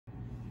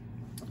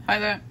Hi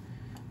there.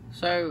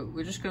 So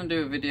we're just going to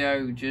do a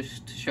video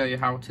just to show you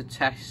how to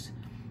test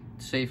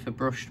to see if a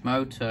brushed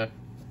motor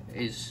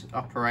is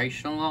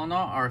operational or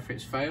not, or if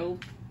it's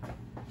failed.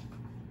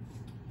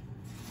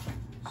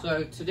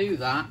 So to do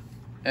that,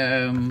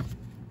 the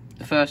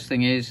first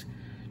thing is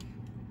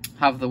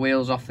have the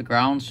wheels off the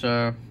ground.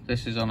 So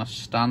this is on a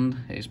stand.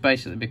 It's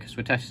basically because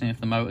we're testing if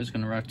the motor is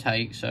going to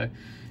rotate. So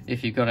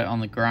if you've got it on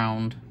the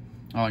ground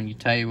or on your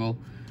table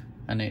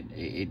and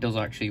it does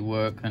actually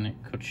work, then it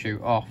could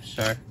shoot off.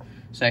 So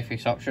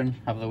safest option,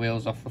 have the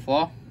wheels off the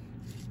floor.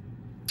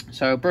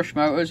 So brush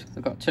motors,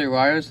 they've got two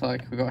wires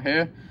like we've got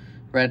here,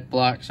 red,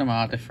 black, some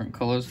are different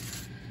colours.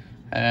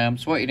 So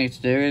what you need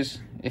to do is,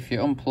 if you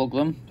unplug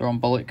them, they're on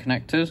bullet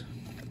connectors.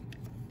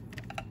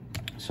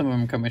 Some of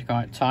them can be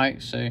quite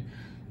tight, so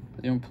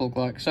they unplug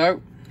like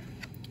so.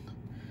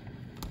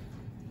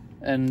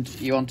 And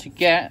you want to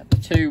get the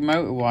two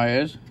motor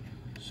wires,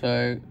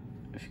 so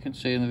if you can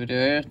see in the video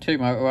here, two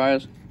motor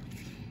wires,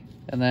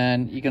 and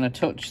then you're going to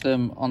touch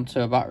them onto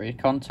a battery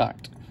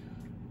contact.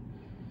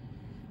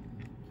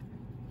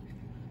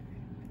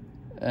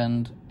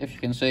 And if you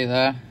can see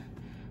there,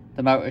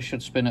 the motor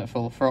should spin at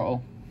full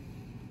throttle,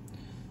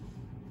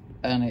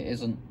 and it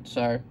isn't.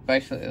 So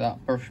basically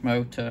that brush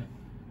motor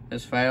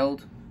has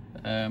failed,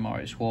 or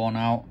it's worn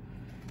out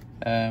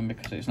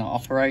because it's not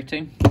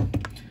operating.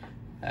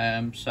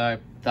 So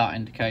that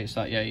indicates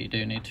that, yeah, you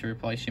do need to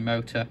replace your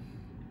motor.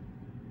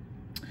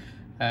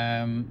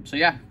 So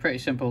yeah, pretty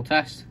simple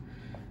test.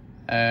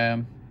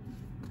 It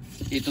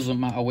doesn't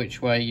matter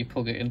which way you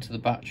plug it into the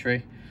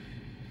battery.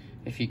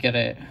 If you get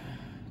it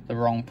the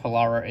wrong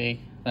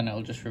polarity, then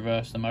it'll just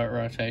reverse the motor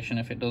rotation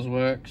if it does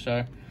work,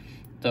 so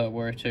don't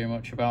worry too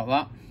much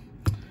about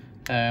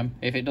that.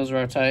 If it does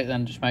rotate,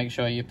 then just make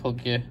sure you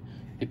plug your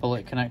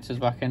bullet connectors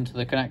back into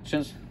the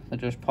connectors. They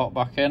just pop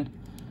back in.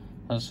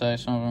 As I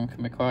say, some of them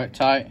can be quite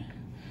tight,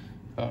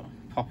 but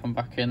pop them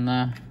back in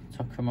there,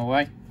 tuck them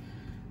away,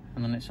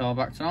 and then it's all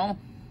back to normal.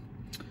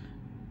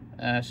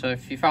 So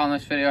if you found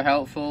this video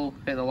helpful,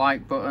 hit the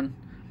like button,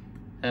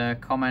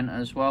 comment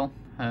as well.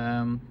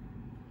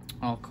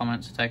 All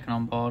comments are taken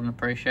on board and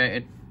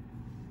appreciated.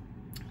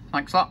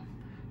 Thanks a lot.